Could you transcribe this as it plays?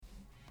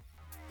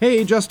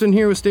Hey, Justin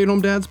here with Stay at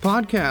Home Dads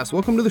Podcast.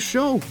 Welcome to the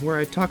show where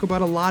I talk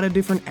about a lot of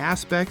different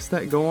aspects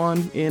that go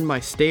on in my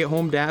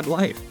stay-at-home dad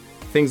life.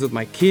 Things with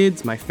my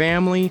kids, my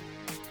family,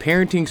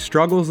 parenting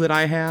struggles that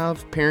I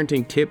have,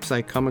 parenting tips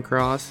I come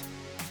across,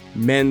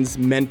 men's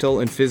mental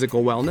and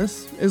physical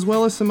wellness, as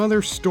well as some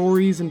other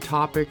stories and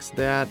topics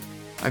that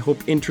I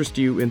hope interest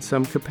you in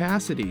some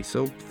capacity.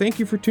 So thank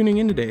you for tuning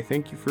in today.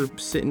 Thank you for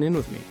sitting in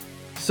with me.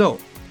 So,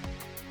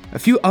 a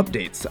few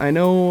updates. I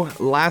know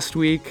last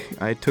week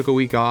I took a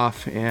week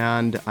off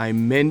and I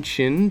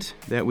mentioned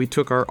that we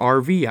took our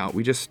RV out.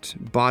 We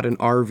just bought an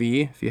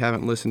RV. If you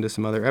haven't listened to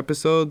some other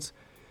episodes,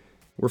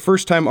 we're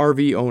first-time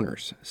RV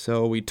owners.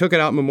 So we took it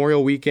out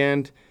Memorial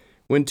Weekend,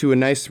 went to a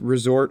nice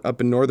resort up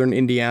in northern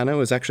Indiana. It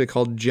was actually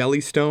called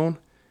Jellystone.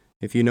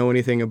 If you know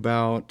anything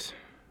about,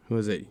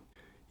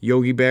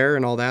 Yogi Bear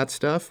and all that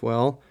stuff,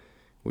 well,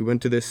 we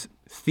went to this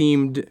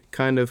themed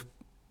kind of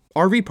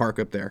RV park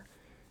up there.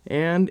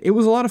 And it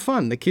was a lot of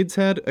fun. The kids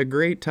had a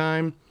great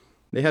time.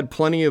 They had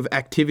plenty of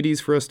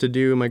activities for us to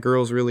do. My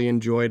girls really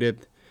enjoyed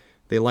it.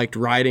 They liked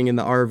riding in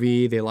the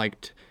RV. They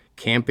liked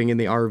camping in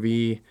the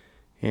RV.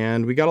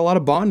 And we got a lot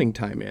of bonding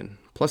time in.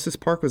 Plus, this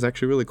park was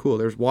actually really cool.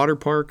 There's water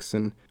parks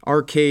and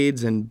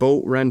arcades and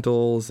boat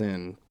rentals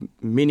and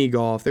mini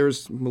golf. There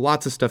was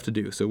lots of stuff to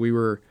do. So we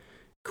were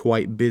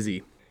quite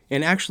busy.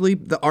 And actually,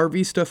 the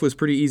RV stuff was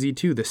pretty easy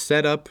too. The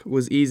setup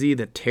was easy.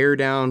 The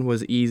teardown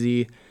was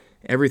easy.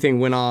 Everything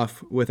went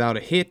off without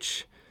a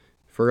hitch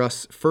for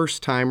us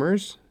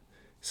first-timers,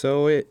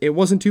 so it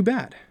wasn't too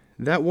bad.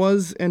 That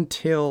was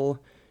until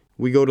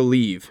we go to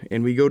leave,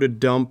 and we go to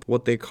dump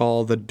what they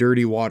call the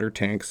dirty water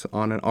tanks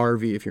on an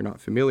RV, if you're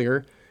not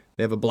familiar.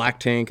 They have a black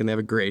tank and they have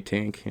a gray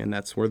tank, and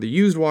that's where the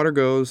used water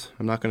goes.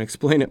 I'm not going to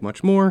explain it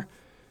much more.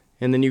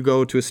 And then you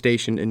go to a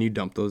station and you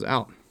dump those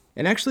out.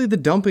 And actually, the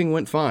dumping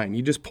went fine.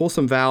 You just pull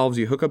some valves,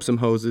 you hook up some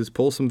hoses,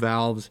 pull some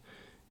valves,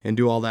 and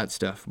do all that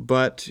stuff.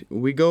 But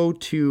we go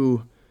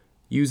to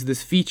use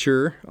this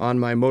feature on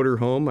my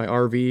motorhome, my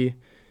RV,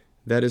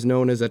 that is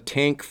known as a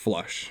tank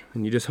flush.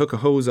 And you just hook a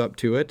hose up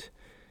to it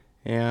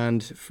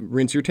and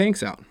rinse your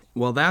tanks out.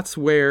 Well, that's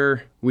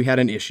where we had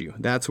an issue.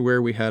 That's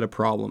where we had a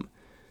problem.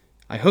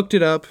 I hooked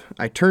it up,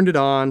 I turned it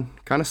on,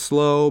 kind of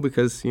slow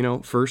because,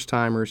 first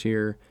timers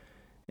here.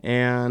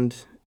 And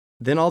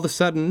then all of a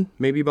sudden,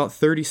 maybe about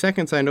 30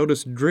 seconds, I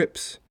noticed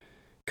drips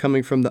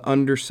coming from the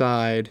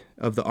underside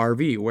of the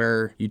RV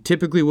where you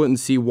typically wouldn't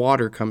see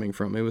water coming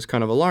from. It was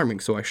kind of alarming.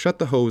 So I shut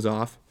the hose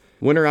off,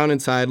 went around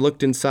inside,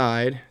 looked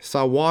inside,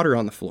 saw water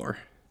on the floor.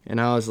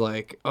 And I was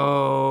like,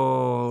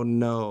 oh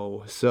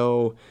no.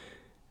 So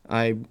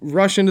I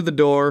rush into the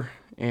door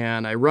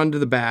and I run to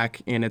the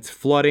back and it's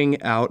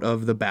flooding out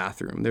of the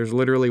bathroom. There's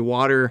literally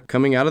water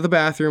coming out of the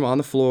bathroom on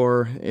the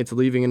floor. It's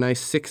leaving a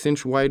nice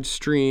 6-inch wide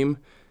stream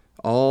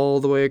all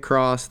the way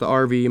across the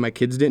RV. My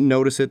kids didn't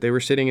notice it. They were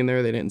sitting in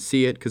there. They didn't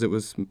see it because it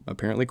was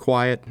apparently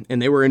quiet.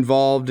 And they were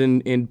involved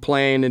in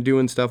playing and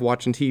doing stuff,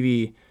 watching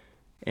TV.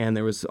 And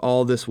there was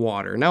all this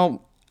water.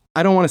 Now,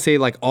 I don't want to say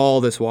like all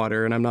this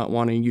water, and I'm not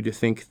wanting you to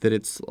think that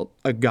it's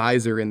a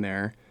geyser in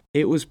there.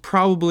 It was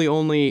probably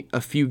only a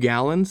few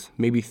gallons,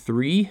 maybe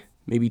 3,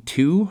 maybe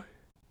 2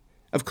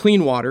 of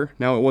clean water.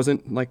 Now, it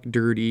wasn't like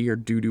dirty or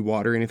doo-doo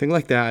water or anything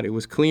like that. It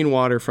was clean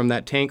water from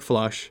that tank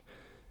flush.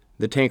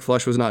 The tank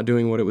flush was not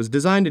doing what it was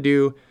designed to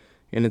do,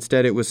 and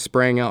instead it was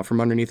spraying out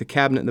from underneath a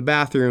cabinet in the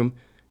bathroom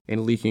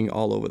and leaking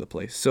all over the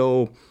place.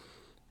 So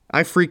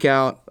I freak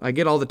out. I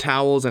get all the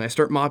towels and I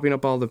start mopping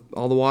up all the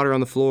water on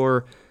the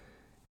floor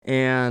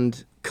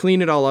and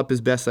clean it all up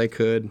as best I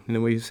could. And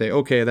then we say,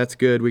 okay, that's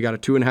good. We got a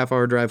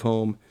 2.5-hour drive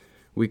home.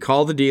 We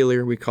call the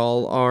dealer. We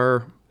call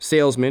our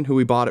salesman who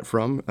we bought it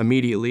from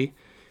immediately.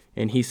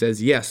 And he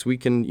says, yes, we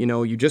can,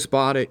 you just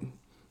bought it.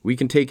 We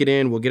can take it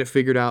in. We'll get it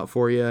figured out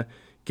for you.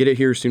 Get it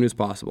here as soon as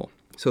possible.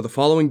 So the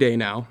following day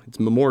now, it's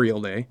Memorial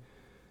Day.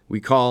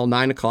 We call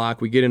 9 o'clock,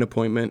 we get an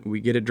appointment,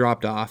 we get it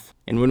dropped off.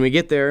 And when we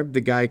get there,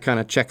 the guy kind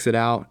of checks it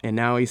out. And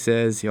now he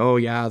says, oh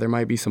yeah, there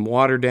might be some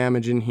water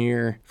damage in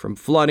here from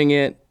flooding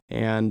it.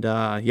 And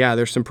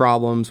there's some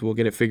problems. We'll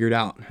get it figured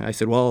out. I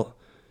said, well,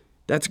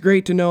 that's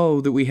great to know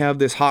that we have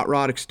this hot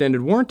rod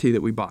extended warranty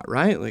that we bought,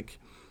 right? Like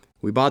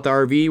we bought the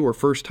RV, we're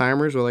first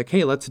timers. We're like,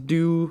 hey, let's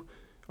do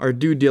our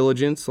due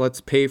diligence.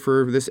 Let's pay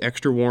for this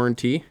extra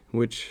warranty,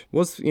 which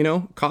was,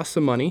 cost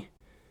some money,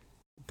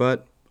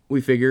 but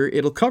we figure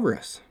it'll cover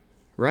us,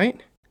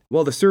 right?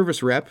 Well, the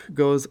service rep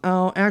goes,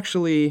 oh,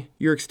 actually,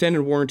 your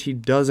extended warranty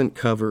doesn't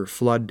cover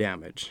flood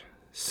damage.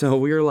 So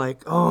we were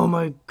like, oh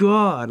my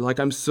God, like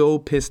I'm so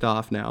pissed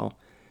off now.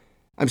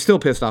 I'm still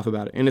pissed off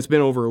about it. And it's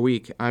been over a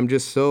week. I'm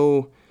just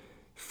so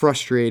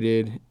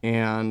frustrated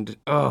and,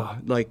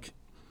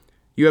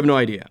 you have no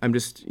idea. I'm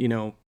just,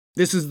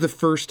 this is the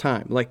first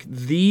time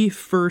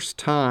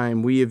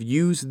we have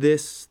used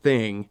this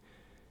thing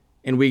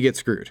and we get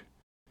screwed.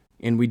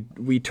 And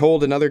we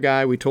told a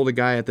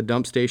guy at the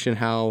dump station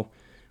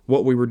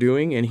what we were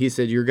doing. And he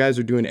said, your guys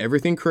are doing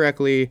everything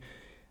correctly.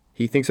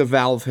 He thinks a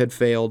valve had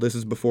failed. This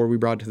is before we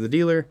brought it to the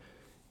dealer.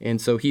 And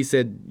so he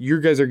said,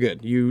 you guys are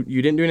good. You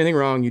didn't do anything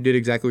wrong. You did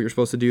exactly what you're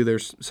supposed to do.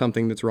 There's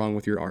something that's wrong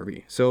with your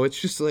RV. So it's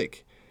just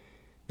like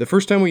the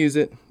first time we use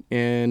it,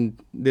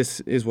 and this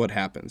is what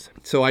happens.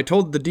 So I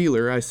told the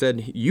dealer, I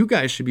said, you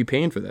guys should be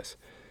paying for this.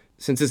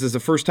 Since this is the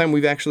first time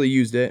we've actually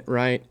used it,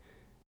 right?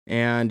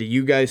 And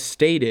you guys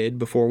stated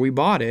before we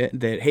bought it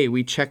that, hey,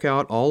 we check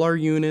out all our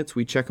units.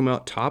 We check them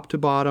out top to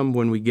bottom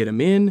when we get them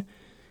in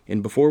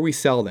and before we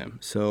sell them.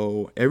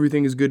 So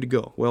everything is good to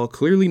go. Well,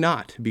 clearly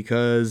not,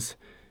 because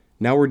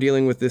now we're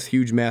dealing with this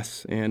huge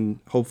mess, and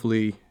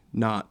hopefully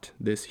not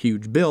this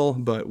huge bill,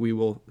 but we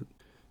will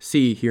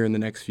see here in the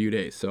next few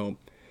days. So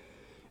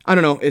I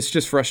don't know. It's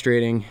just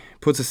frustrating.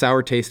 Puts a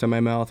sour taste on my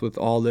mouth with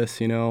all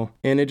this, and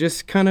it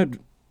just kind of,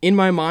 in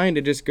my mind,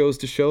 it just goes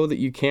to show that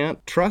you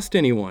can't trust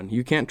anyone.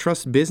 You can't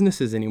trust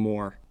businesses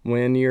anymore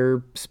when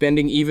you're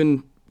spending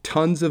even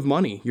tons of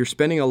money. You're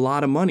spending a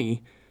lot of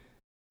money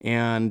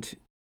and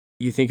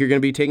you think you're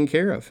going to be taken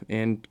care of,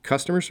 and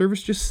customer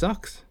service just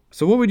sucks.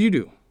 So what would you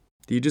do?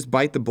 Do you just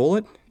bite the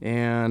bullet,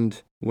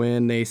 and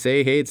when they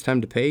say, hey, it's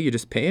time to pay, you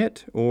just pay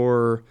it?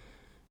 Or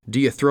do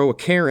you throw a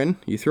Karen,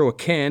 you throw a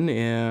Ken,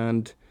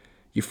 and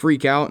you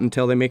freak out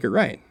until they make it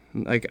right?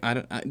 Like,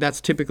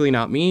 that's typically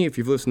not me. If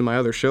you've listened to my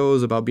other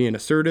shows about being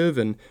assertive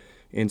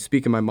and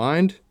speaking my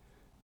mind,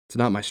 it's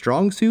not my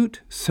strong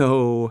suit.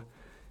 So,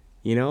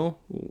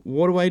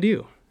 what do I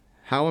do?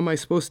 How am I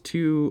supposed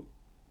to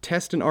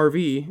test an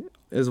RV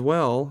as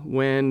well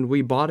when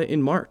we bought it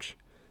in March?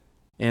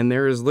 And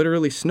there is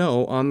literally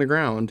snow on the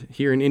ground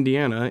here in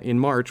Indiana in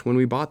March when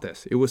we bought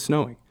this. It was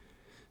snowing.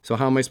 So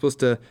how am I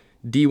supposed to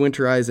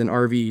de-winterize an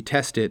RV,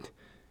 test it?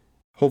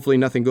 Hopefully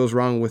nothing goes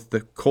wrong with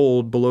the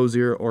cold below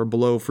zero or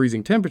below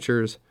freezing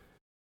temperatures,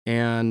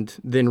 and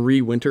then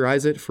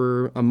re-winterize it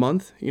for a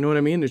month. You know what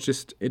I mean? It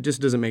just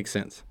doesn't make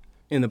sense.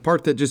 And the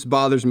part that just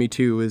bothers me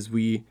too is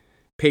we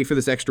pay for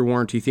this extra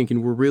warranty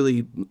thinking we're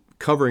really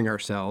covering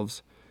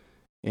ourselves,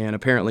 and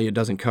apparently it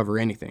doesn't cover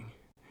anything.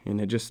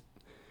 And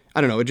I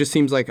don't know, it just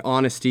seems like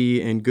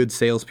honesty and good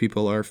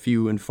salespeople are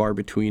few and far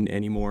between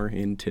anymore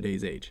in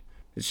today's age.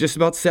 It's just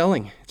about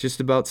selling. It's just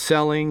about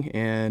selling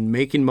and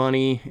making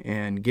money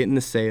and getting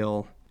the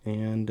sale.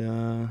 And,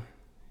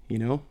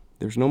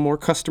 there's no more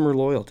customer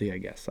loyalty, I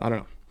guess. I don't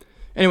know.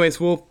 Anyways,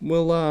 we'll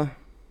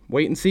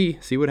wait and see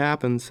what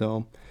happens.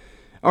 So,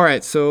 all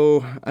right,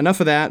 so enough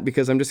of that,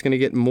 because I'm just going to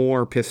get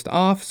more pissed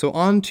off. So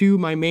on to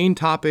my main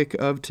topic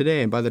of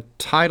today. And by the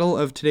title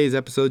of today's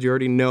episode, you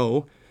already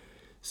know.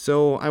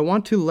 So I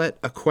want to let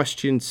a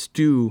question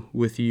stew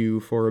with you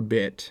for a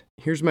bit.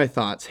 Here's my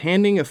thoughts.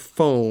 Handing a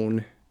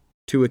phone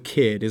to a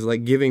kid is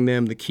like giving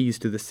them the keys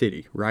to the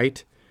city,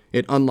 right?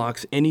 It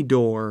unlocks any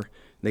door,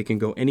 they can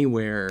go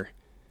anywhere,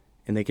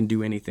 and they can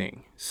do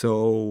anything.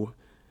 So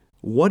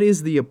what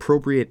is the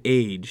appropriate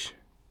age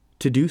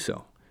to do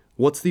so?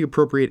 What's the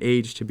appropriate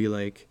age to be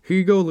like, here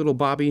you go, little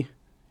Bobby,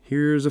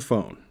 here's a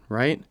phone,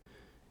 right?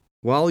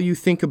 While you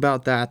think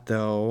about that,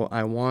 though,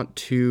 I want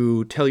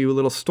to tell you a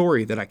little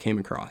story that I came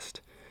across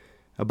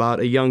about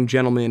a young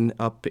gentleman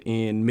up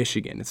in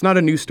Michigan. It's not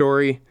a new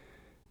story.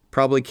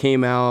 Probably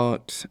came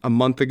out a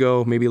month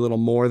ago, maybe a little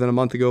more than a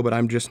month ago, but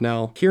I'm just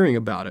now hearing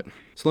about it.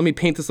 So let me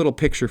paint this little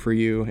picture for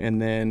you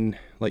and then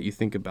let you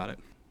think about it.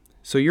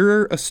 So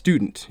you're a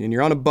student and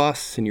you're on a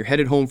bus and you're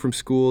headed home from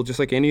school just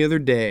like any other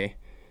day.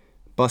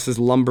 Bus is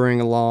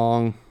lumbering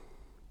along.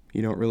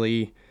 You don't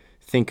really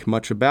think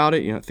much about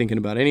it. You're not thinking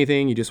about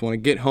anything. You just want to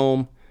get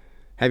home,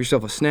 have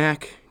yourself a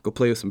snack, go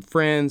play with some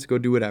friends, go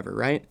do whatever,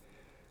 right?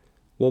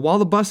 Well, while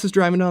the bus is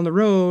driving down the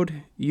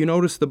road, you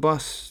notice the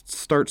bus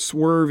starts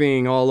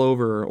swerving all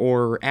over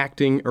or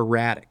acting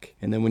erratic.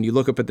 And then when you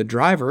look up at the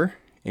driver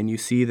and you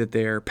see that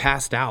they're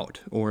passed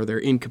out or they're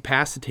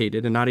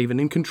incapacitated and not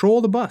even in control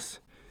of the bus,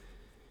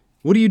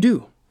 what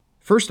do?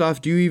 First off,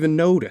 do you even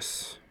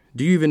notice?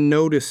 Do you even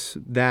notice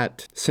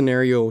that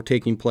scenario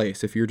taking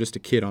place if you're just a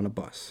kid on a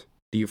bus?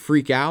 Do you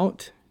freak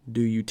out? Do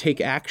you take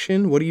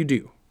action? What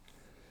do?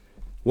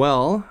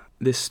 Well,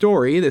 this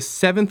story, this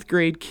 7th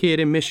grade kid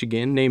in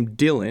Michigan named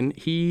Dylan,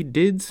 he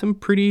did some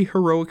pretty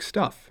heroic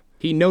stuff.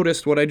 He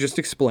noticed what I just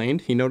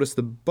explained. He noticed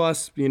the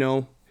bus,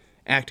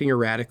 acting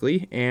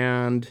erratically,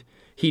 and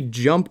he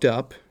jumped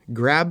up,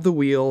 grabbed the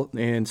wheel,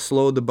 and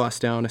slowed the bus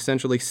down,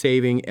 essentially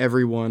saving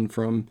everyone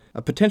from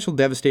a potential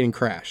devastating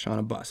crash on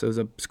a bus. It was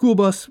a school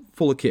bus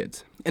full of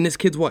kids. And this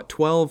kid's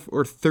 12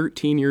 or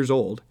 13 years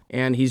old,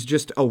 and he's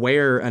just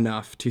aware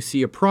enough to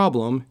see a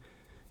problem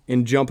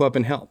and jump up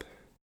and help.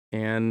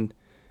 And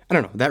I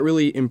don't know, that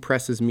really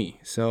impresses me.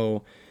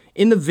 So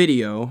in the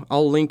video,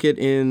 I'll link it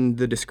in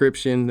the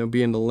description. There'll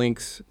be in the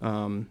links,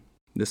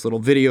 this little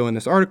video in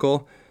this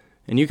article,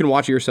 and you can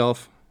watch it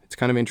yourself. It's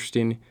kind of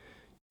interesting.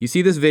 You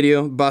see this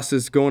video, bus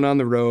is going on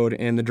the road,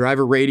 and the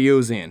driver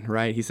radios in,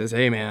 right? He says,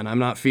 hey man, I'm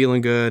not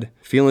feeling good,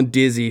 feeling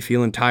dizzy,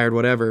 feeling tired,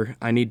 whatever.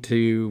 I need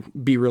to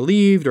be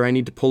relieved, or I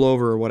need to pull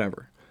over, or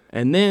whatever.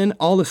 And then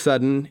all of a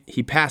sudden,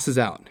 he passes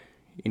out,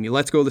 and he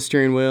lets go of the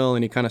steering wheel,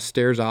 and he kind of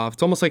stares off.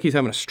 It's almost like he's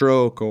having a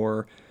stroke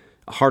or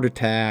a heart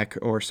attack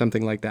or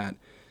something like that.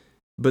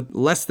 But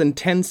less than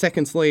 10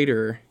 seconds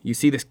later, you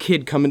see this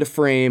kid come into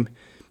frame,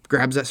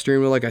 grabs that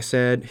steering wheel, like I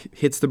said,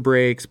 hits the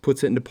brakes,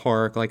 puts it into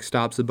park, like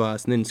stops the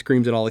bus, and then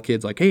screams at all the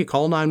kids like, hey,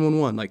 call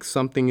 911. Like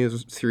something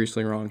is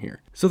seriously wrong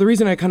here. So the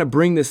reason I kind of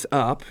bring this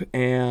up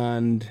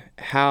and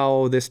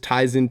how this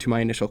ties into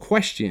my initial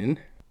question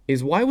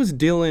is, why was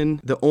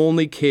Dylan the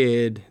only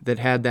kid that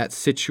had that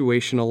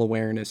situational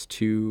awareness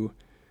to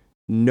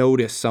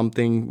notice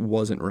something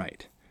wasn't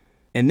right?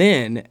 And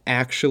then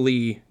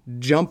actually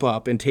jump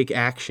up and take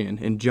action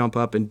and jump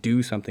up and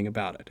do something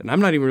about it. And I'm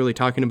not even really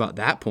talking about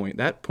that point.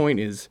 That point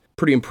is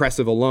pretty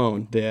impressive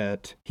alone,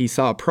 that he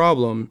saw a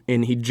problem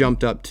and he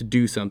jumped up to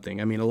do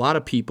something. I mean, a lot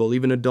of people,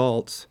 even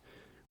adults,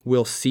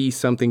 will see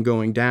something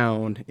going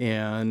down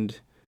and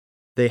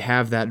they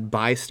have that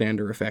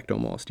bystander effect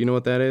almost. You know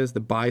what that is? The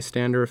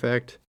bystander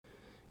effect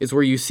is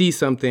where you see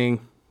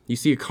something, you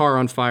see a car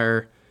on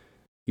fire,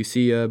 you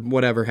see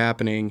whatever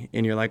happening,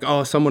 and you're like,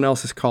 oh, someone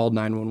else has called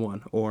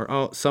 911, or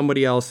oh,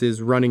 somebody else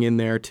is running in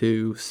there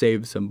to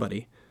save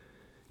somebody.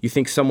 You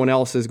think someone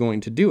else is going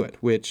to do it,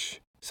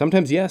 which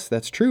sometimes, yes,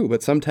 that's true,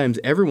 but sometimes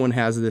everyone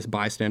has this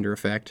bystander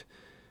effect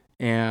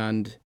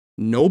and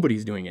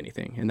nobody's doing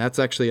anything. And that's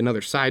actually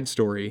another side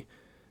story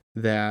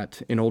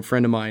that an old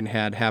friend of mine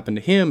had happened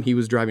to him. He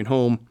was driving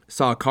home,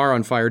 saw a car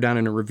on fire down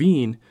in a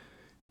ravine,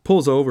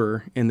 pulls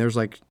over, and there's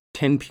like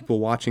 10 people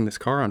watching this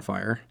car on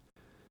fire.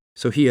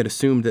 So he had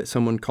assumed that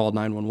someone called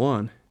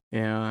 911,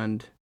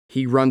 and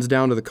he runs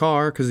down to the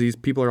car because these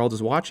people are all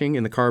just watching,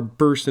 and the car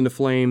bursts into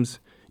flames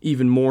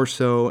even more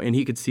so, and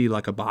he could see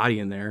like a body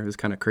in there. It was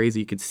kind of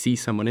crazy. He could see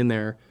someone in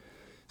there.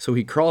 So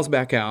he crawls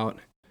back out,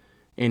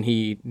 and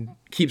he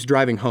keeps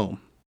driving home.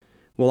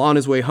 Well, on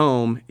his way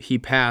home, he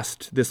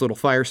passed this little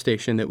fire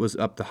station that was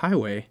up the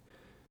highway,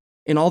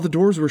 and all the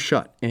doors were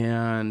shut,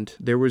 and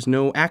there was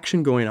no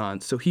action going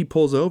on. So he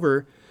pulls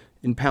over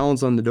and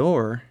pounds on the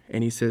door,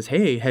 and he says,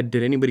 hey,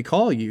 did anybody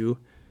call you?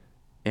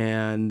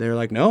 And they're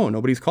like, no,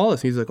 nobody's called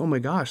us. And he's like, oh my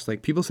gosh,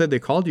 like people said they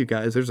called you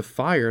guys. There's a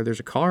fire, there's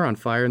a car on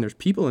fire, and there's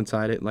people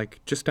inside it,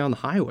 like just down the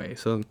highway.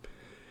 So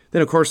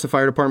then, of course, the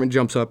fire department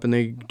jumps up and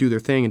they do their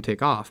thing and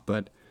take off.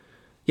 But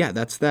yeah,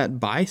 that's that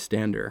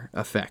bystander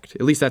effect.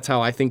 At least that's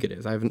how I think it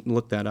is. I haven't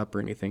looked that up or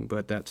anything,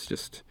 but that's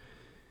just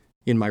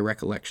in my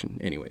recollection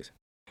anyways.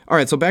 All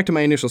right, so back to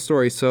my initial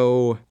story.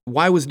 So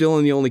why was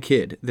Dylan the only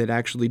kid that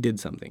actually did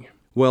something?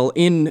 Well,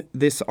 in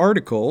this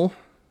article,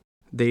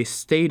 they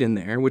stayed in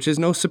there, which is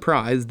no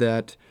surprise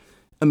that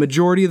a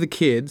majority of the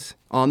kids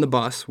on the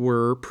bus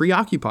were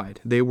preoccupied.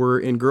 They were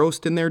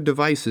engrossed in their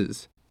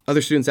devices.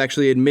 Other students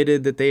actually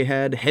admitted that they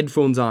had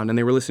headphones on and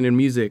they were listening to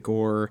music,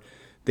 or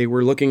they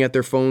were looking at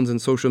their phones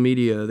and social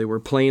media. They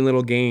were playing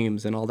little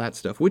games and all that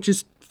stuff, which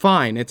is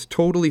fine. It's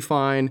totally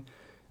fine.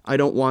 I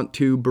don't want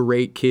to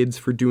berate kids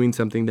for doing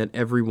something that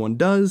everyone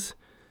does.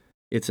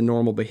 It's a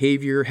normal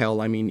behavior.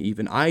 Hell, I mean,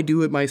 even I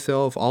do it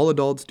myself. All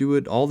adults do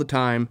it all the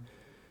time.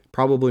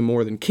 Probably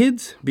more than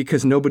kids,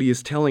 because nobody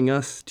is telling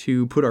us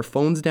to put our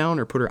phones down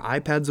or put our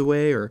iPads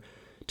away or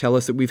tell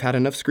us that we've had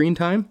enough screen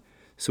time.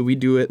 So we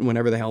do it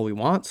whenever the hell we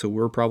want. So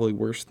we're probably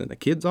worse than the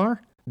kids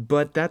are.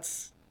 But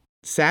that's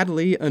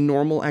sadly a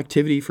normal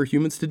activity for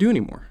humans to do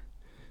anymore.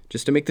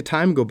 Just to make the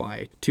time go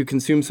by, to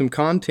consume some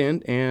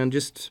content and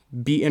just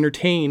be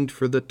entertained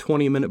for the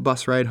 20-minute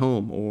bus ride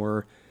home,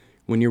 or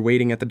when you're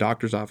waiting at the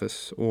doctor's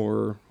office,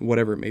 or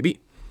whatever it may be.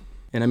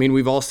 And I mean,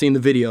 we've all seen the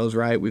videos,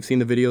 right? We've seen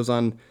the videos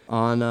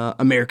on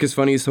America's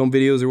Funniest Home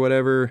Videos or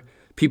whatever,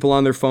 people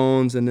on their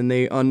phones, and then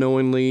they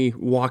unknowingly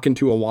walk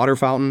into a water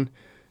fountain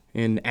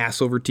and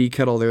ass over tea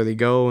kettle, there they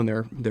go, and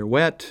they're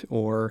wet.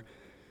 Or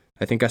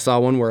I think I saw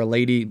one where a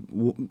lady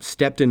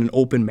stepped in an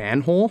open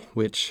manhole,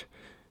 which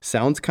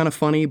sounds kind of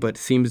funny, but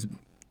seems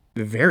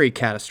very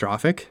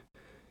catastrophic.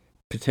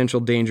 Potential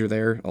danger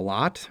there a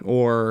lot.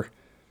 Or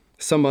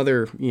some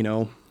other,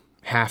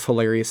 half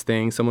hilarious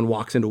thing. Someone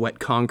walks into wet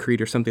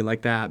concrete or something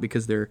like that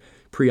because they're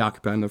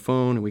preoccupied on their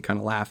phone, and we kind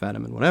of laugh at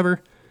them and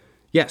whatever.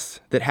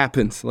 Yes, that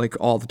happens like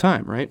all the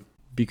time, right?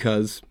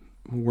 Because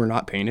we're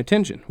not paying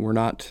attention. We're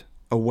not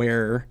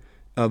aware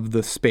of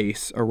the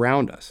space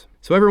around us.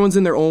 So everyone's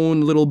in their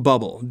own little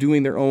bubble,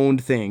 doing their own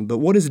thing. But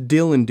what is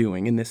Dylan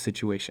doing in this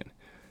situation?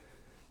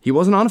 He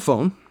wasn't on a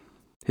phone.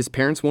 His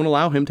parents won't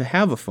allow him to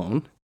have a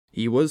phone.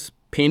 He was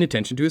paying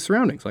attention to his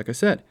surroundings, like I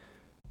said.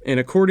 And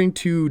according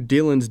to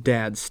Dylan's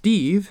dad,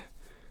 Steve,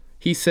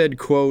 he said,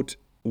 quote,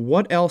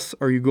 "What else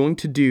are you going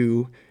to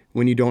do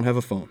when you don't have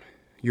a phone?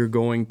 You're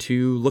going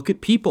to look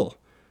at people.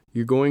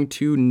 You're going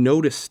to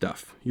notice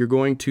stuff. You're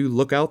going to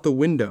look out the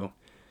window."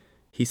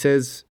 He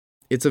says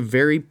it's a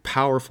very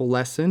powerful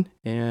lesson,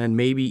 and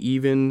maybe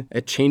even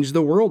a change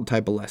the world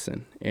type of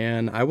lesson.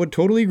 And I would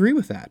totally agree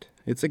with that.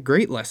 It's a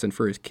great lesson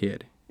for his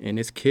kid. And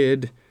his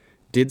kid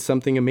did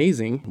something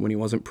amazing when he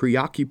wasn't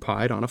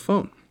preoccupied on a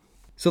phone.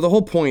 So the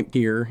whole point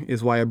here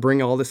is why I bring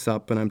all this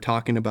up, and I'm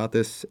talking about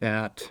this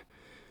at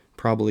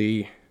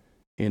probably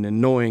an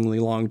annoyingly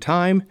long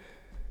time,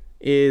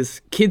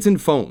 is kids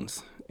and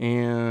phones,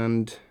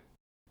 and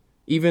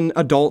even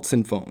adults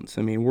and phones.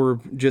 I mean, we're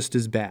just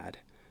as bad.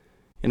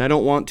 And I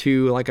don't want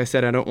to, like I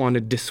said, I don't want to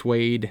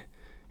dissuade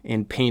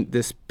and paint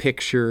this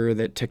picture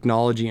that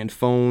technology and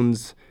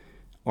phones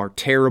are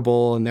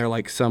terrible and they're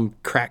like some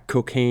crack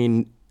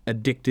cocaine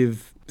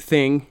addictive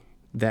thing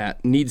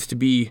that needs to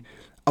be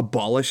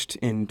abolished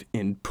and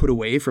put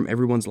away from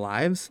everyone's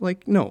lives.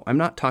 Like, no, I'm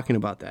not talking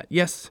about that.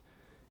 Yes,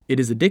 it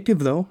is addictive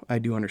though. I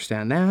do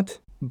understand that.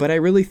 But I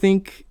really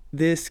think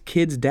this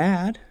kid's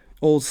dad,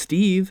 old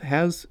Steve,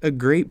 has a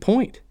great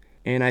point.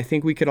 And I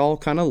think we could all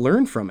kind of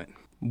learn from it.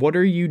 What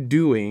are you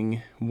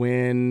doing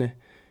when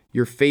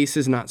your face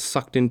is not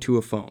sucked into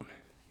a phone?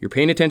 You're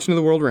paying attention to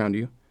the world around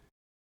you.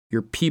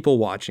 You're people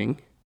watching.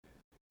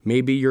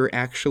 Maybe you're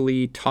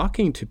actually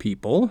talking to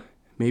people.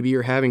 Maybe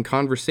you're having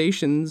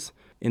conversations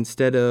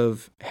instead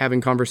of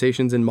having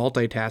conversations and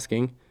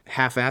multitasking.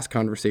 Half-assed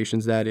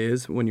conversations, that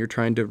is, when you're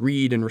trying to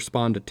read and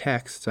respond to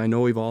texts. I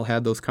know we've all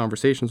had those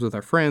conversations with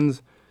our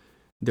friends.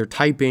 They're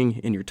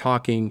typing and you're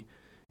talking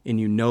and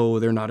you know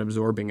they're not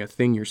absorbing a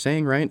thing you're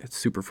saying, right? It's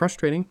super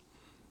frustrating.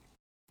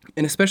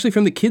 And especially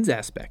from the kids'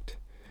 aspect.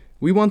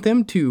 We want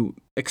them to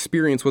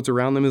experience what's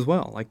around them as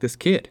well, like this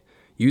kid.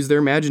 Use their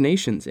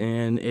imaginations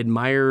and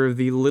admire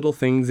the little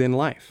things in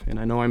life. And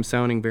I know I'm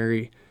sounding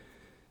very,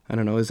 I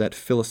don't know, is that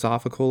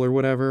philosophical or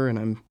whatever, and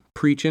I'm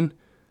preaching,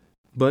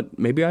 but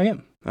maybe I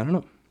am. I don't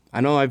know. I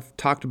know I've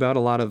talked about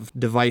a lot of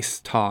device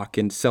talk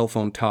and cell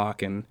phone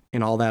talk and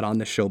all that on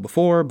this show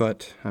before,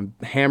 but I'm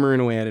hammering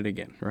away at it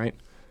again, right?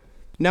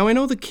 Now, I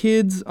know the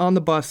kids on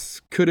the bus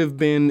could have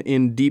been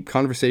in deep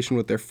conversation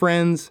with their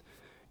friends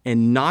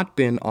and not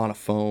been on a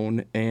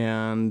phone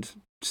and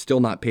still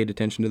not paid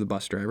attention to the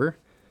bus driver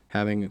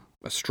having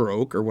a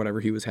stroke or whatever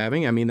he was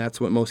having. I mean, that's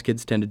what most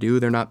kids tend to do.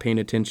 They're not paying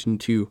attention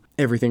to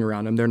everything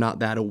around them. They're not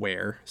that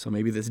aware. So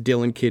maybe this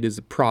Dylan kid is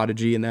a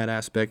prodigy in that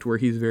aspect where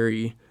he's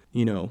very,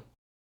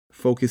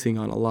 focusing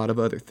on a lot of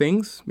other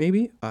things,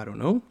 maybe. I don't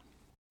know.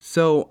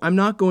 So I'm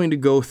not going to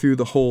go through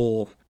the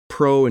whole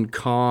pro and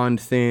con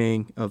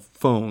thing of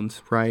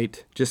phones,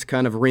 right? Just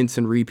kind of rinse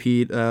and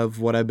repeat of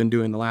what I've been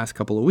doing the last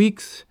couple of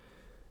weeks.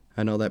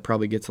 I know that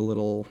probably gets a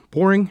little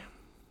boring.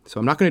 So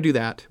I'm not going to do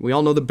that. We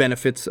all know the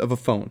benefits of a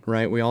phone,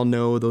 right? We all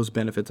know those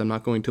benefits. I'm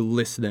not going to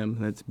list them.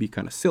 That'd be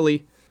kind of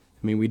silly.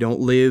 I mean, we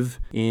don't live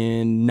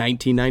in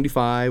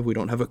 1995. We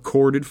don't have a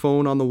corded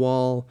phone on the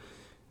wall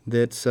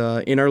that's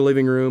in our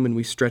living room and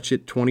we stretch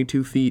it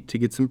 22 feet to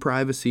get some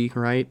privacy,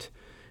 right?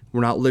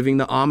 We're not living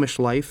the Amish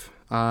life.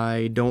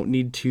 I don't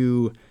need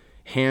to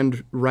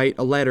hand write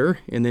a letter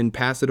and then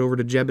pass it over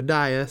to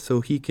Jebediah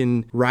so he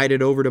can ride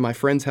it over to my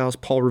friend's house,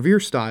 Paul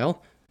Revere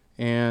style,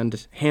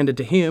 and hand it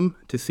to him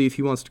to see if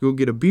he wants to go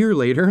get a beer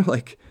later.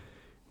 Like,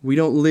 we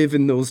don't live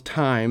in those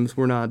times.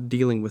 We're not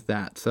dealing with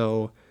that.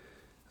 So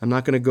I'm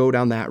not going to go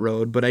down that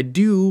road, but I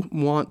do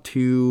want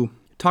to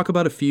talk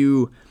about a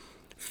few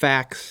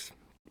facts,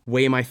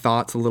 weigh my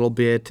thoughts a little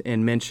bit,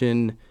 and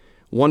mention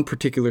one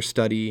particular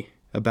study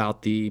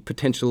about the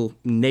potential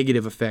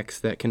negative effects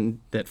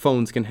that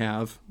phones can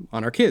have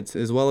on our kids,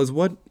 as well as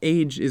what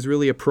age is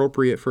really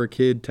appropriate for a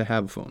kid to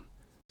have a phone.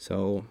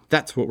 So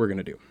that's what we're going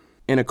to do.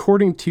 And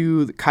according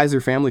to the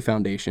Kaiser Family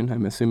Foundation,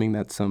 I'm assuming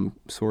that's some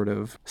sort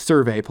of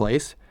survey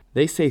place,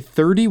 they say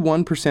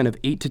 31% of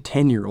 8 to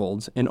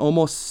 10-year-olds and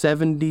almost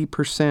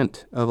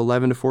 70% of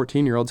 11 to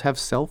 14-year-olds have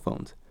cell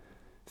phones.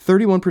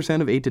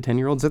 31% of 8 to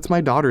 10-year-olds, that's my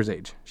daughter's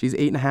age. She's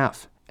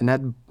 8.5. And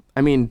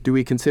that, do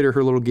we consider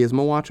her little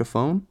gizmo watch a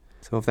phone?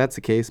 So if that's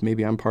the case,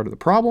 maybe I'm part of the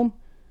problem,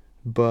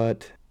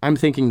 but I'm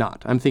thinking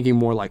not. I'm thinking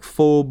more like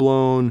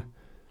full-blown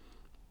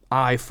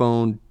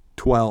iPhone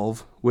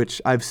 12, which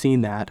I've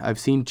seen that. I've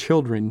seen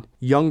children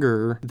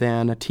younger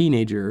than a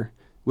teenager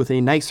with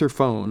a nicer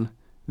phone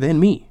than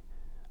me.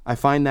 I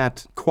find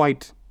that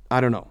quite,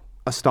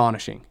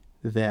 astonishing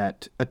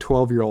that a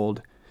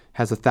 12-year-old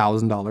has a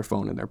 $1,000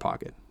 phone in their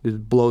pocket.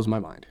 It blows my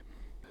mind.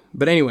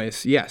 But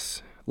anyways,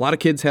 yes, a lot of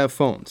kids have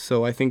phones,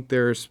 so I think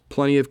there's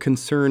plenty of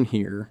concern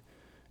here,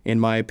 in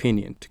my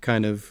opinion, to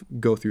kind of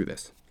go through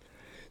this.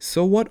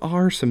 So what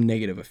are some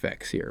negative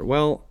effects here?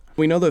 Well,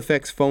 we know the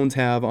effects phones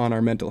have on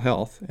our mental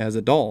health as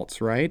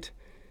adults, right?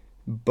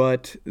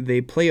 But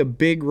they play a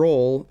big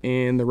role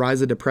in the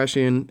rise of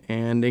depression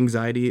and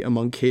anxiety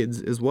among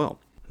kids as well.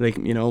 Like,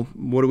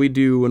 what do we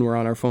do when we're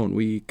on our phone?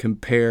 We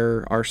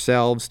compare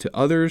ourselves to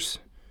others.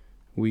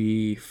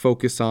 We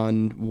focus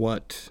on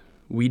what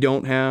we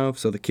don't have.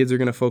 So the kids are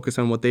going to focus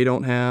on what they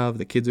don't have.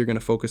 The kids are going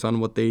to focus on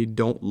what they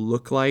don't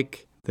look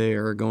like. They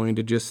are going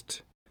to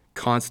just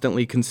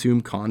constantly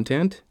consume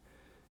content.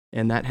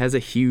 And that has a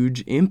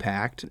huge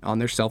impact on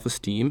their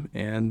self-esteem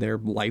and their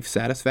life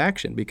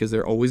satisfaction because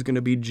they're always going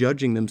to be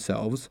judging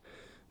themselves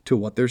to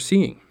what they're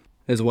seeing.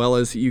 As well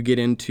as you get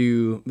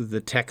into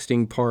the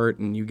texting part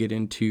and you get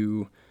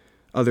into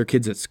other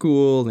kids at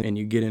school and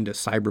you get into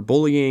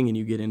cyberbullying and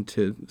you get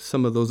into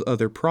some of those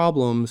other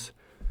problems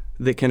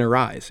that can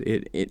arise.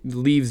 It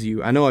leaves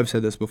you, I know I've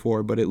said this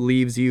before, but it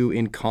leaves you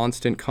in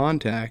constant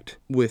contact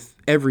with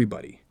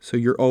everybody. So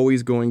you're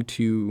always going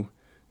to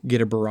get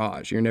a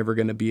barrage. You're never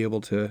going to be able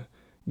to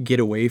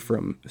get away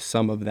from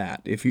some of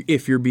that.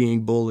 If you're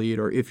being bullied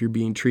or if you're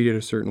being treated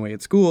a certain way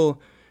at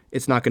school,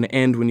 it's not going to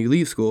end when you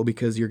leave school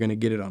because you're going to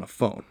get it on a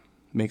phone.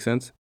 Make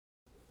sense?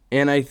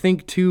 And I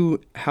think,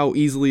 too, how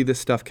easily this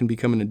stuff can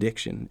become an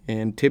addiction.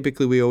 And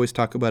typically we always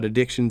talk about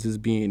addictions as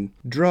being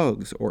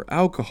drugs or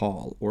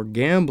alcohol or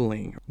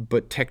gambling.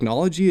 But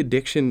technology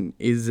addiction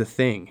is a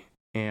thing.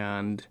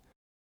 And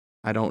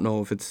I don't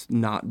know if it's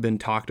not been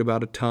talked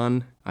about a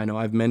ton. I know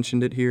I've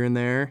mentioned it here and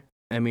there.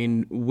 I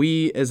mean,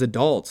 we as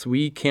adults,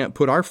 we can't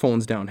put our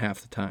phones down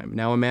half the time.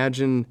 Now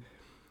imagine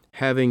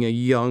having a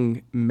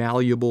young,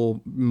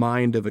 malleable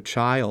mind of a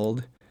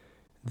child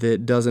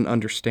that doesn't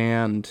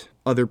understand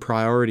other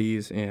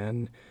priorities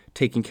and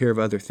taking care of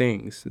other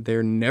things.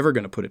 They're never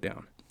going to put it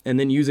down. And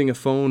then using a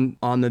phone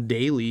on the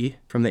daily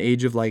from the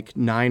age of like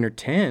 9 or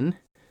 10,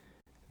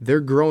 they're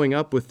growing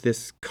up with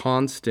this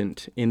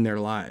constant in their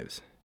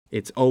lives.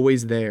 It's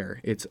always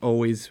there. It's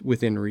always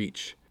within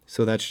reach.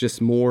 So that's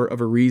just more of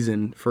a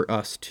reason for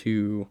us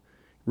to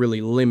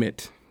really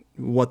limit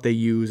what they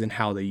use and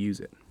how they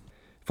use it.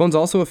 Phones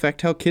also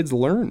affect how kids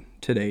learn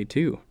today,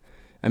 too.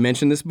 I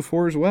mentioned this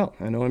before as well.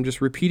 I know I'm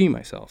just repeating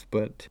myself,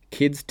 but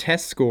kids'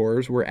 test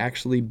scores were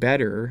actually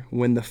better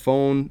when the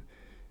phone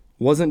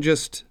wasn't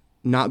just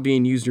not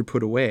being used or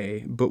put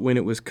away, but when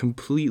it was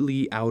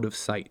completely out of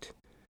sight.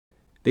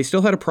 They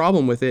still had a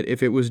problem with it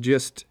if it was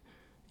just,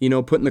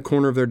 put in the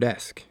corner of their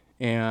desk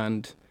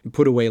and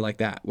put away like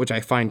that, which I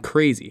find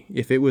crazy.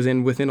 If it was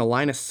within a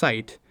line of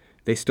sight,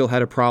 they still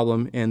had a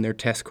problem and their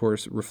test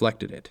scores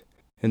reflected it.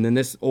 And then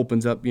this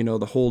opens up,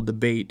 the whole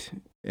debate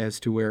as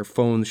to where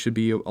phones should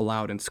be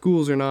allowed in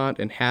schools or not,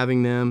 and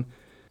having them,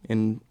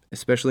 and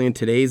especially in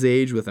today's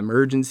age with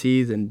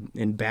emergencies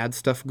and bad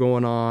stuff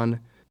going on,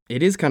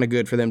 it is kind of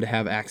good for them to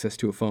have access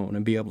to a phone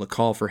and be able to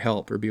call for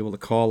help or be able to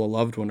call a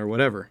loved one or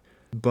whatever.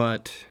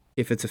 But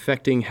if it's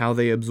affecting how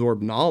they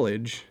absorb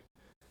knowledge,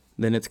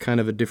 then it's kind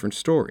of a different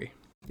story.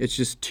 It's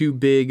just too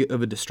big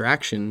of a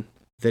distraction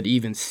that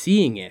even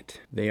seeing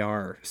it, they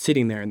are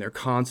sitting there and they're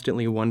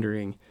constantly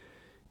wondering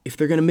if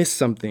they're going to miss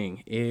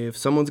something, if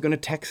someone's going to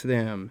text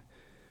them,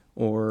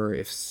 or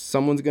if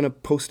someone's going to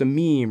post a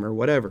meme or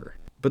whatever.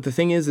 But the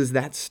thing is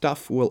that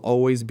stuff will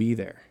always be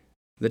there.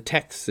 The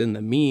texts and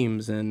the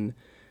memes and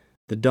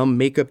the dumb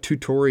makeup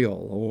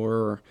tutorial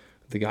or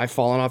the guy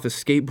falling off his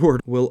skateboard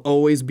will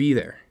always be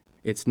there.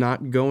 It's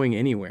not going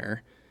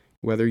anywhere,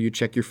 whether you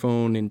check your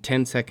phone in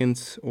 10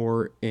 seconds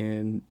or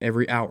in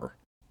every hour.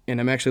 And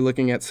I'm actually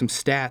looking at some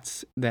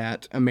stats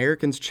that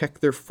Americans check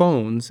their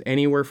phones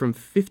anywhere from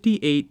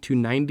 58 to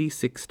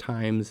 96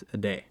 times a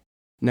day.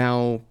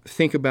 Now,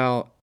 think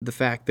about the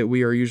fact that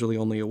we are usually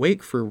only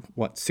awake for,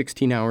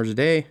 16 hours a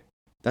day?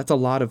 That's a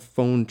lot of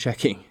phone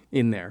checking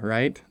in there,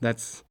 right?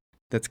 That's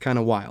kind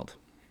of wild.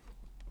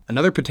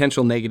 Another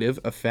potential negative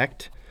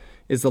effect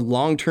is the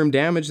long-term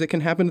damage that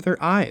can happen to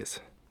their eyes.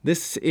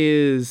 This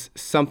is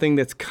something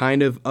that's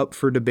kind of up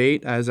for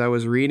debate as I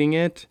was reading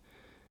it,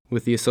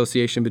 with the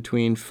association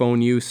between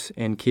phone use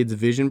and kids'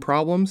 vision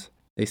problems.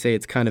 They say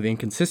it's kind of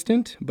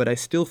inconsistent, but I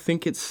still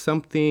think it's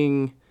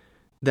something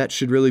that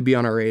should really be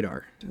on our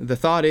radar. The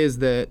thought is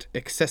that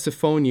excessive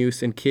phone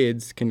use in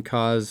kids can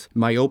cause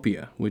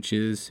myopia, which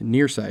is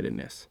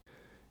nearsightedness.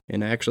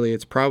 And actually,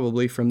 it's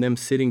probably from them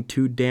sitting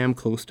too damn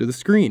close to the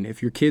screen.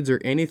 If your kids are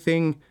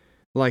anything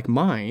like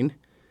mine,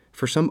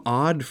 for some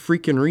odd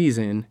freaking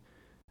reason,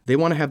 they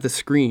want to have the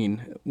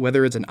screen,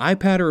 whether it's an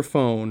iPad or a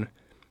phone,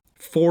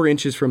 4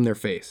 inches from their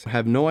face. I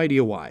have no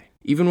idea why.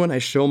 Even when I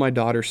show my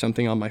daughter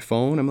something on my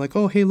phone, I'm like,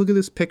 oh, hey, look at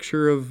this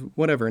picture of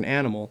whatever, an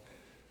animal.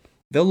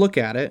 They'll look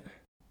at it,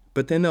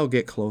 but then they'll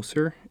get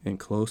closer and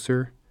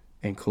closer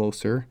and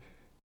closer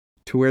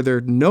to where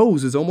their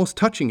nose is almost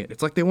touching it.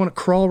 It's like they want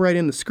to crawl right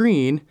in the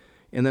screen.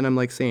 And then I'm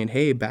like saying,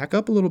 hey, back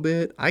up a little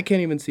bit. I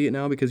can't even see it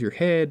now because your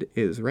head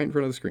is right in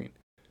front of the screen.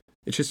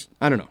 It's just,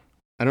 I don't know.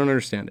 I don't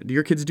understand it. Do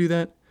your kids do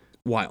that?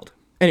 Wild.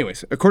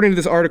 Anyways, according to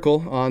this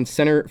article on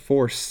Center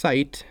for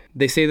Sight,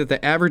 they say that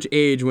the average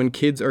age when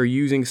kids are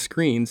using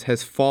screens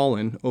has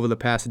fallen over the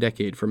past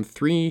decade from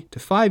 3 to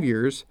 5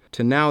 years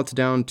to now it's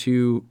down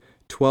to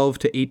 12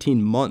 to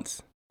 18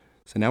 months.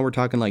 So now we're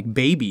talking like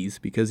babies,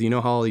 because you know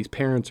how all these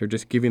parents are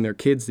just giving their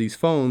kids these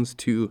phones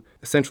to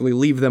essentially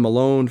leave them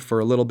alone for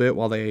a little bit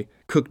while they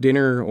cook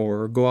dinner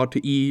or go out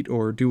to eat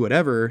or do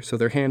whatever. So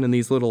they're handing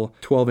these little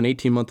 12 and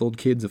 18-month-old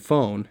kids a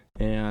phone,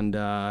 and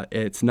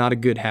it's not a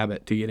good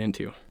habit to get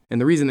into. And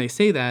the reason they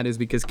say that is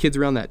because kids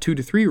around that 2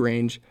 to 3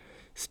 range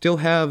still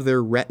have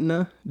their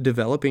retina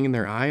developing in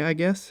their eye, I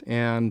guess,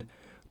 and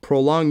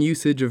prolonged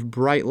usage of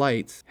bright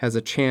lights has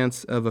a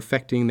chance of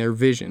affecting their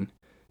vision,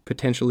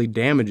 potentially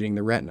damaging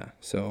the retina.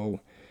 So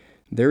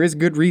there is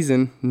good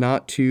reason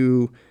not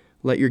to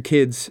let your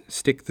kids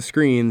stick the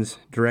screens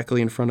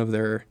directly in front of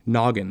their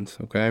noggins,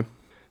 okay?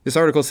 This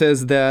article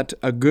says that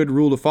a good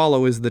rule to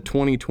follow is the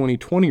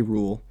 20-20-20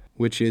 rule,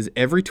 which is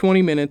every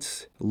 20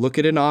 minutes, look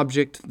at an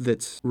object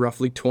that's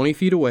roughly 20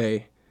 feet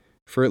away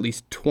for at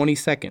least 20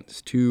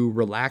 seconds to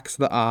relax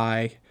the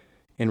eye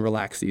and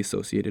relax the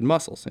associated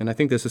muscles. And I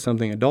think this is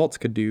something adults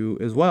could do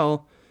as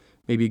well.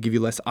 Maybe give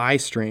you less eye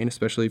strain,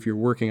 especially if you're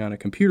working on a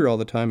computer all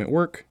the time at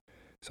work,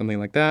 something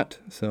like that.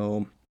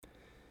 So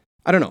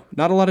I don't know,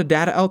 not a lot of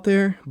data out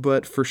there,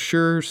 but for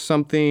sure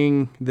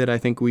something that I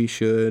think we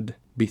should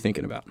be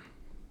thinking about.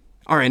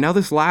 All right, now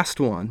this last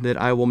one that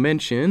I will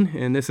mention,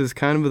 and this is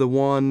kind of the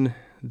one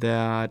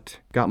that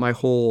got my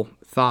whole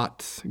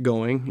thoughts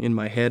going in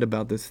my head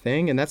about this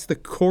thing, and that's the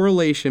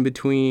correlation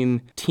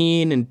between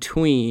teen and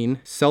tween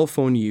cell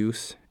phone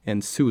use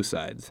and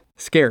suicides.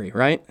 Scary,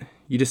 right?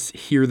 You just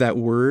hear that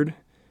word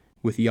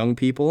with young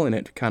people and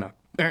it kind of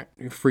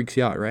freaks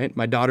you out, right?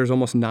 My daughter's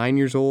almost 9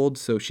 years old,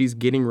 so she's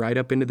getting right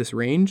up into this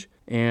range,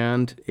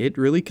 and it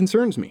really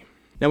concerns me.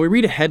 Now, we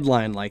read a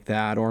headline like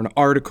that or an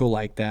article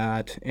like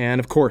that, and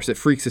of course, it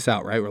freaks us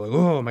out, right? We're like,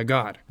 oh my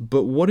God.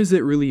 But what does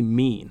it really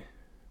mean?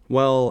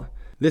 Well,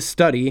 this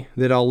study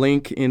that I'll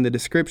link in the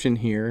description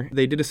here,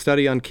 they did a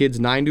study on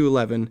kids 9 to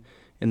 11,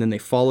 and then they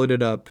followed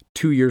it up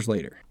 2 years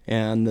later.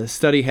 And the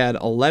study had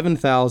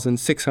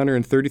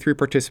 11,633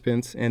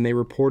 participants, and they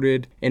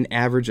reported an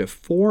average of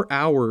 4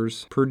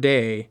 hours per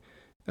day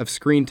of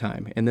screen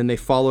time. And then they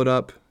followed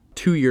up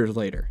 2 years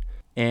later.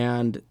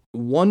 And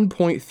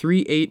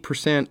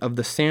 1.38% of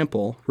the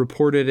sample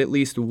reported at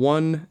least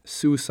one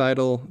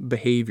suicidal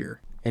behavior.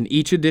 And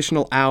each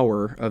additional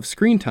hour of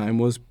screen time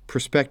was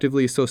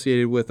prospectively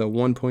associated with a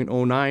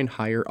 1.09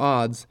 higher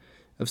odds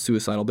of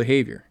suicidal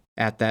behavior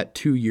at that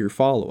 2-year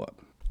follow-up.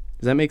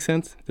 Does that make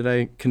sense? Did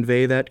I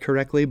convey that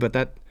correctly? But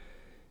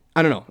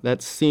I don't know.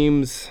 That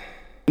seems...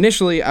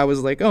 Initially, I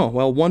was like, oh,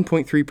 well,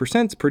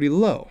 1.3% is pretty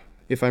low,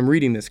 if I'm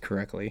reading this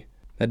correctly.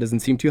 That doesn't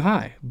seem too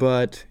high.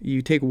 But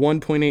you take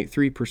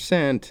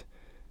 1.83%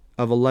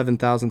 of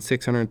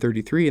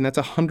 11,633, and that's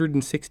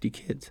 160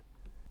 kids.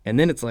 And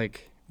then it's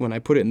like, when I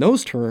put it in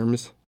those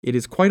terms, it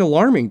is quite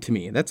alarming to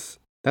me. That's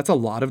a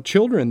lot of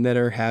children that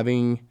are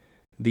having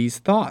these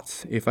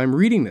thoughts, if I'm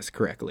reading this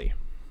correctly.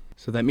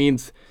 So that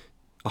means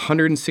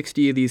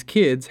 160 of these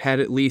kids had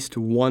at least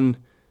one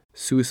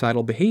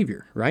suicidal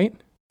behavior, right?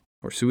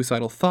 Or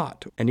suicidal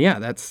thought. And yeah,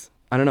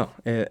 I don't know.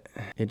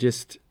 It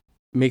just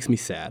makes me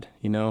sad,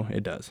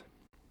 it does.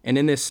 And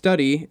in this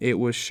study, it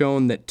was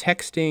shown that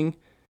texting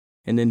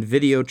and then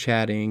video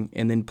chatting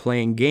and then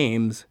playing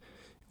games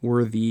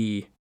were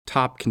the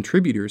top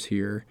contributors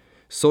here.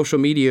 Social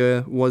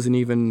media wasn't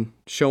even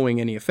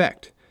showing any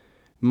effect.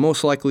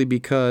 Most likely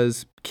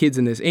because kids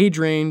in this age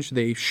range,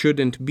 they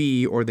shouldn't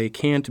be or they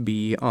can't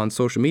be on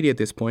social media at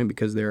this point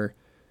because they're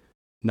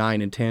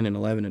 9 and 10 and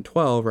 11 and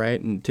 12,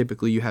 right? And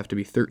typically you have to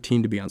be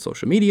 13 to be on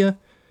social media.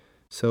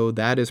 So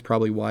that is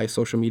probably why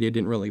social media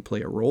didn't really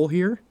play a role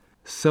here.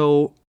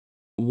 So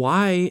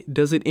why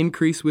does it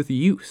increase with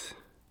use?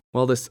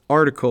 Well, this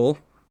article,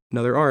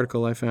 another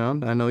article I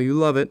found, I know you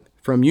love it,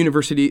 from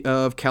University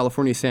of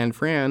California, San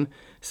Fran,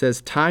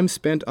 says time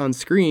spent on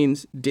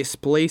screens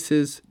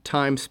displaces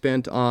time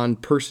spent on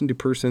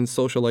person-to-person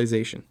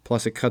socialization.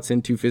 Plus, it cuts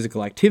into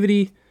physical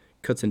activity,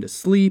 cuts into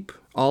sleep,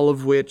 all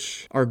of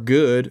which are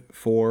good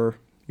for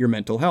your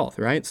mental health,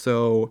 right?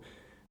 So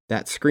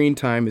that screen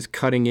time is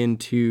cutting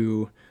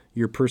into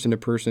your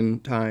person-to-person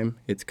time.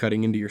 It's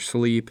cutting into your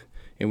sleep.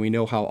 And we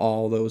know how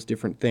all those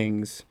different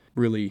things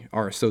really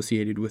are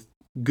associated with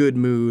good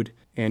mood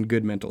and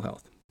good mental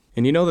health.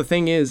 And the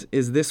thing is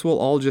this will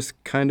all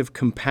just kind of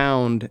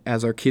compound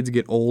as our kids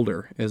get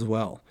older as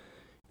well.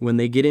 When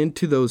they get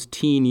into those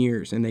teen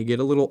years and they get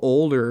a little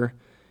older,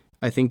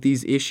 I think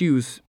these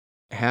issues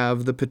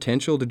have the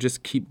potential to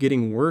just keep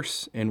getting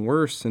worse and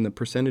worse, and the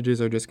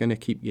percentages are just going to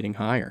keep getting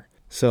higher.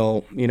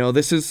 So,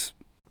 this is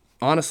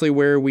honestly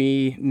where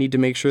we need to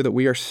make sure that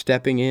we are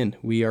stepping in.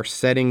 We are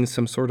setting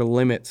some sort of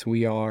limits.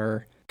 We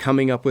are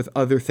coming up with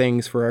other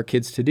things for our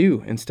kids to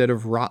do instead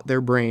of rot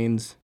their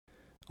brains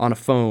on a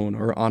phone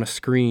or on a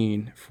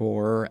screen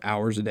for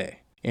hours a day.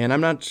 And I'm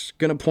not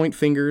going to point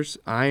fingers.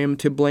 I am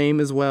to blame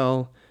as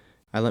well.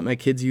 I let my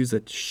kids use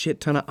a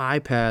shit ton of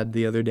iPad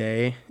the other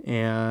day,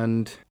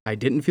 and I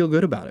didn't feel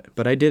good about it,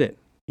 but I did it.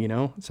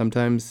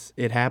 Sometimes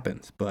it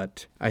happens.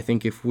 But I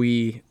think if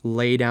we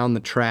lay down the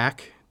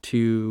track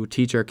to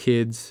teach our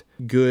kids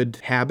good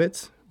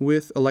habits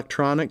with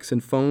electronics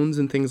and phones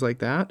and things like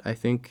that, I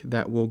think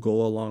that will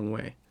go a long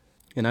way.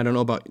 And I don't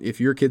know about if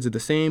your kids are the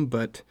same,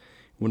 but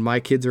when my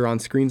kids are on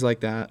screens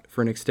like that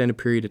for an extended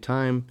period of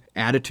time,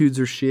 attitudes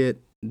are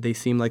shit. They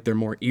seem like they're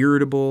more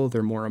irritable.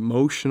 They're more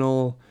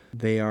emotional.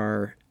 They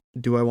are,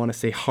 do I want to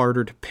say,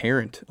 harder to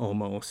parent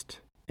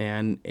almost.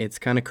 And it's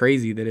kind of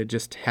crazy that it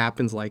just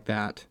happens like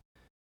that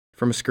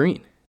from a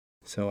screen.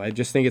 So I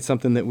just think it's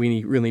something that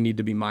we really need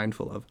to be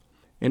mindful of.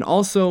 And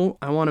also,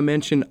 I want to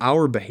mention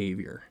our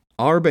behavior.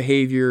 Our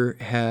behavior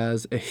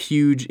has a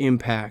huge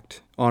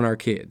impact on our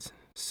kids.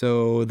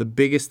 So the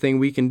biggest thing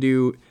we can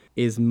do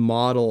is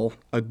model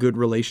a good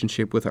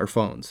relationship with our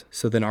phones.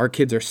 So then our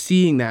kids are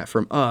seeing that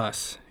from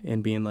us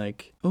and being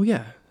like, oh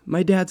yeah,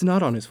 my dad's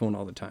not on his phone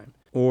all the time.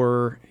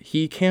 Or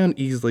he can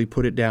easily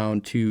put it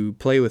down to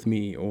play with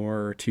me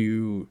or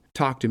to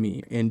talk to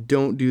me, and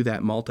don't do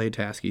that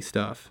multitasky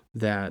stuff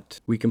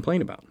that we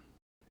complain about,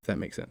 if that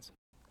makes sense.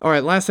 All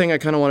right, last thing I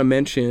kind of want to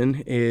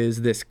mention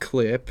is this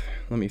clip.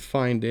 Let me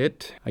find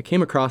it. I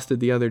came across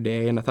it the other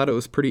day, and I thought it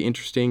was pretty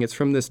interesting. It's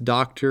from this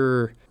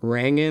Dr.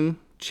 Rangan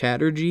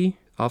Chatterjee.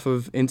 Off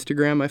of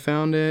Instagram, I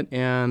found it,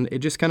 and it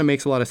just kind of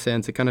makes a lot of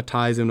sense. It kind of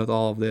ties in with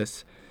all of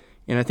this.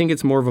 And I think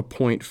it's more of a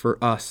point for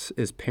us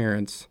as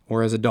parents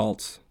or as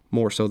adults,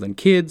 more so than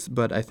kids.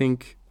 But I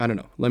don't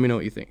know. Let me know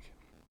what you think.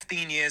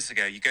 15 years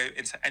ago, you go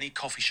into any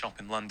coffee shop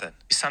in London,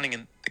 you're standing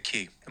in the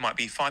queue. There might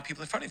be 5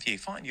 people in front of you.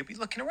 Fine, you'll be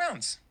looking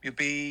around.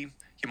 You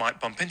might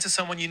bump into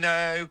someone you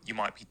know. You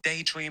might be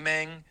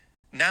daydreaming.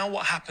 Now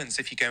what happens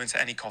if you go into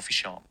any coffee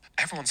shop?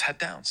 Everyone's head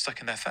down, stuck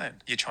in their phone.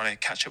 You're trying to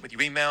catch up with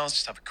your emails,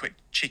 just have a quick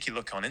cheeky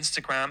look on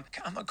Instagram.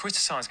 I'm not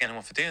criticizing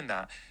anyone for doing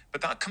that,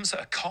 but that comes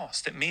at a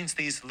cost. It means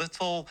these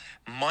little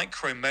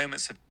micro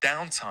moments of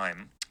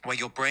downtime where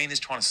your brain is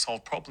trying to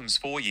solve problems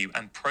for you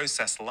and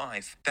process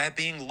life, they're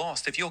being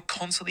lost. If you're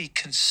constantly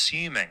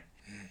consuming,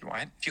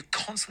 right? If you're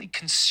constantly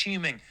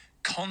consuming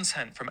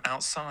content from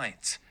outside,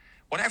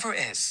 whatever it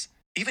is,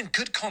 even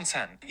good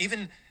content,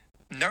 even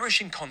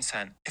nourishing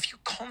content, if you're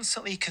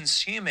constantly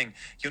consuming,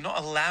 you're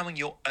not allowing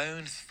your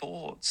own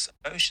thoughts,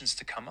 emotions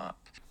to come up.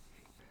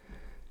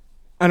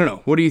 I don't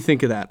know. What do you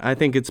think of that? I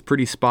think it's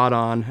pretty spot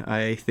on.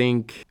 I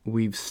think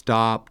we've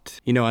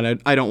stopped, and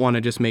I don't want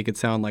to just make it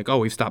sound like,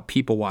 we've stopped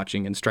people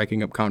watching and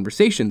striking up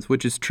conversations,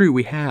 which is true.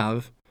 We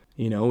have,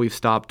 we've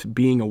stopped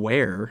being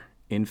aware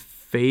in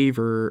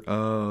favor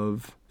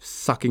of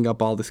sucking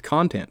up all this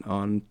content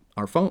on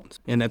our phones.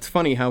 And that's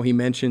funny how he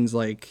mentions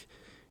like,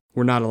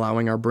 we're not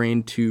allowing our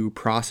brain to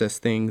process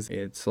things.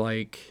 It's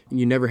like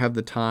you never have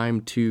the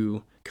time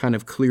to kind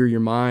of clear your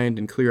mind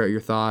and clear out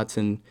your thoughts.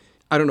 And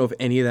I don't know if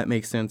any of that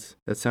makes sense.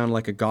 That sounded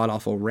like a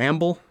god-awful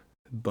ramble.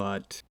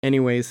 But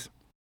anyways,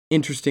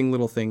 interesting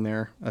little thing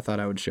there. I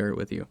thought I would share it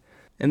with you.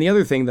 And the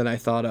other thing that I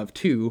thought of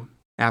too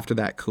after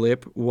that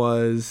clip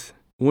was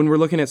when we're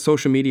looking at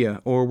social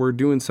media or we're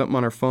doing something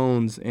on our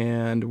phones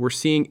and we're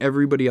seeing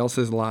everybody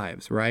else's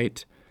lives,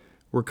 right?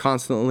 We're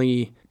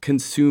constantly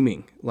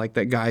consuming, like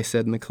that guy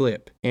said in the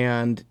clip.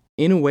 And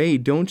in a way,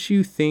 don't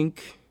you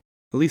think,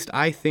 at least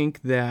I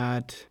think,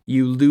 that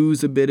you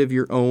lose a bit of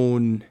your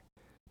own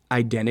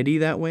identity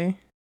that way?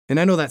 And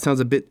I know that sounds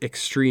a bit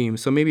extreme,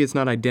 so maybe it's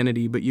not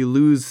identity, but you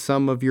lose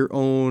some of your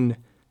own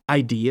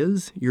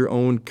ideas, your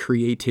own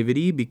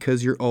creativity,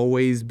 because you're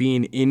always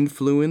being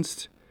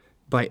influenced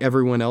by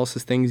everyone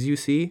else's things you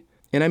see.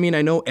 And I mean,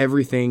 I know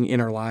everything in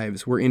our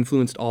lives, we're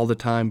influenced all the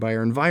time by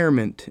our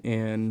environment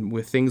and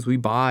with things we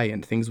buy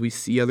and things we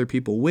see other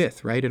people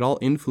with, right? It all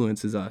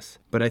influences us.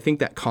 But I think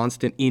that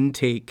constant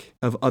intake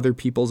of other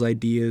people's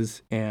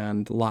ideas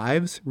and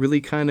lives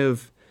really kind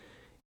of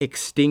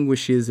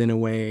extinguishes, in a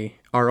way,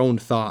 our own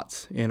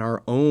thoughts and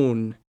our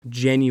own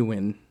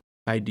genuine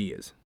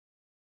ideas.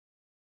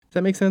 Does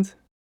that make sense?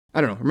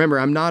 I don't know. Remember,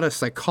 I'm not a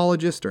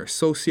psychologist or a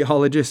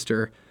sociologist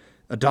or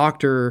a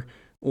doctor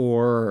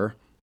or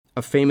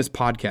a famous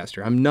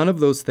podcaster. I'm none of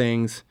those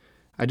things.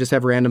 I just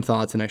have random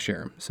thoughts and I share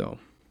them. So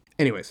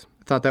anyways,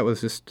 I thought that was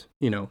just,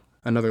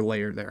 another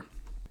layer there.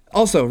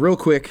 Also, real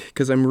quick,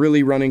 because I'm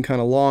really running kind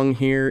of long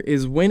here,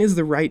 is when is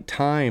the right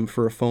time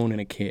for a phone in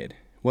a kid?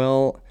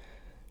 Well,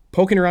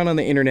 poking around on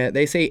the internet,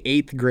 they say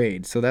 8th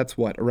grade. So that's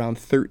around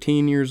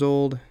 13 years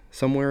old,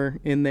 somewhere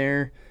in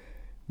there.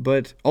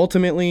 But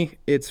ultimately,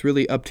 it's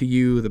really up to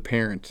you, the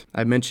parent.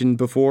 I mentioned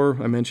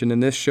in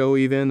this show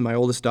even, my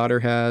oldest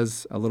daughter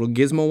has a little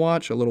gizmo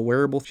watch, a little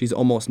wearable. She's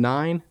almost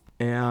 9,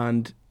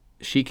 and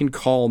she can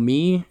call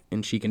me,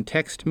 and she can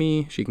text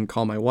me. She can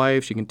call my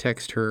wife. She can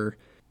text her.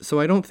 So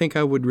I don't think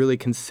I would really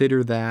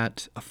consider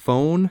that a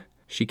phone.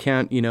 She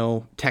can't,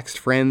 text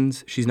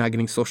friends. She's not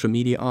getting social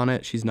media on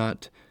it. She's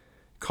not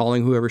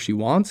calling whoever she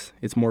wants.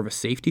 It's more of a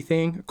safety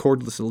thing, a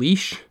cordless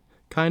leash,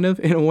 kind of,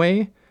 in a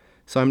way.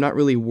 So I'm not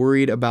really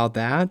worried about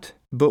that.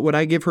 But would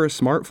I give her a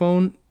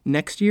smartphone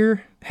next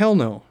year? Hell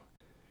no.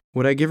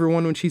 Would I give her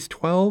one when she's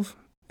 12?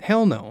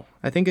 Hell no.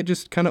 I think it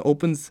just kind of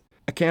opens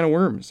a can of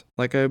worms,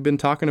 like I've been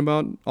talking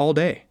about all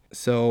day.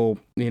 So,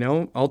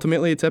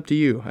 ultimately it's up to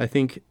you. I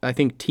think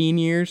teen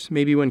years,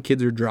 maybe when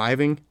kids are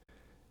driving,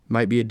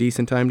 might be a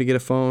decent time to get a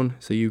phone.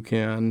 So you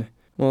can,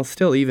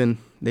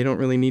 they don't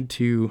really need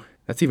to,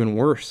 that's even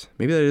worse.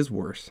 Maybe that is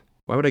worse.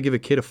 Why would I give a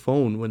kid a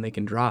phone when they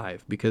can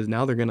drive? Because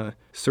now they're going to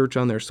search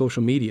on their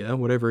social media,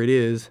 whatever it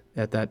is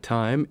at that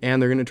time,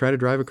 and they're going to try to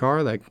drive a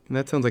car.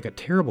 That sounds like a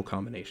terrible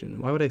combination.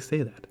 Why would I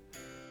say that?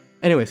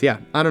 Anyways, yeah,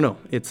 I don't know.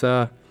 It's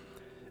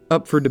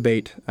up for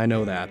debate. I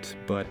know that.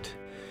 But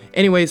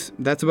anyways,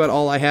 that's about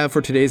all I have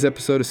for today's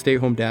episode of Stay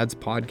Home Dad's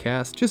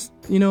podcast. Just,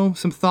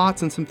 some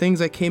thoughts and some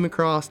things I came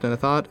across, and I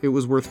thought it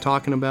was worth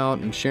talking about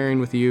and sharing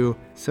with you.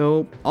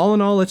 So all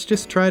in all, let's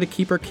just try to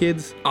keep our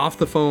kids off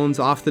the phones,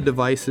 off the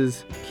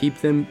devices, keep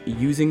them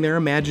using their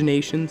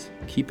imaginations,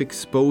 keep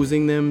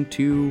exposing them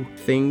to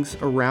things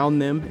around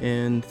them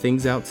and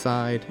things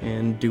outside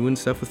and doing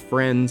stuff with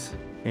friends,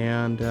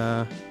 and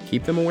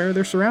keep them aware of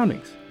their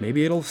surroundings.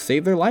 Maybe it'll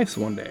save their lives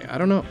one day. I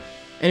don't know.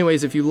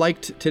 Anyways, if you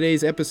liked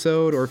today's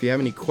episode, or if you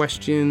have any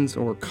questions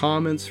or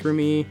comments for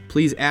me,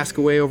 please ask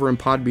away over on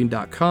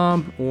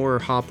podbean.com, or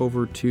hop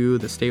over to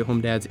the Stay at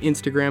Home Dads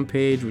Instagram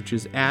page, which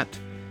is at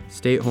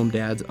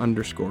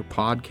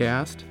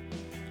stayathomedads_podcast.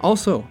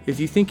 Also, if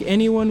you think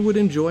anyone would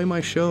enjoy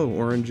my show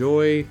or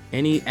enjoy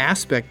any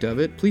aspect of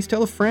it, please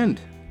tell a friend,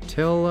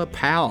 tell a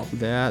pal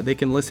that they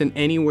can listen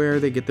anywhere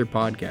they get their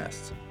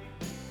podcasts.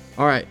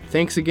 All right,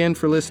 thanks again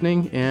for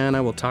listening, and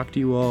I will talk to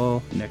you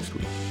all next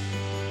week.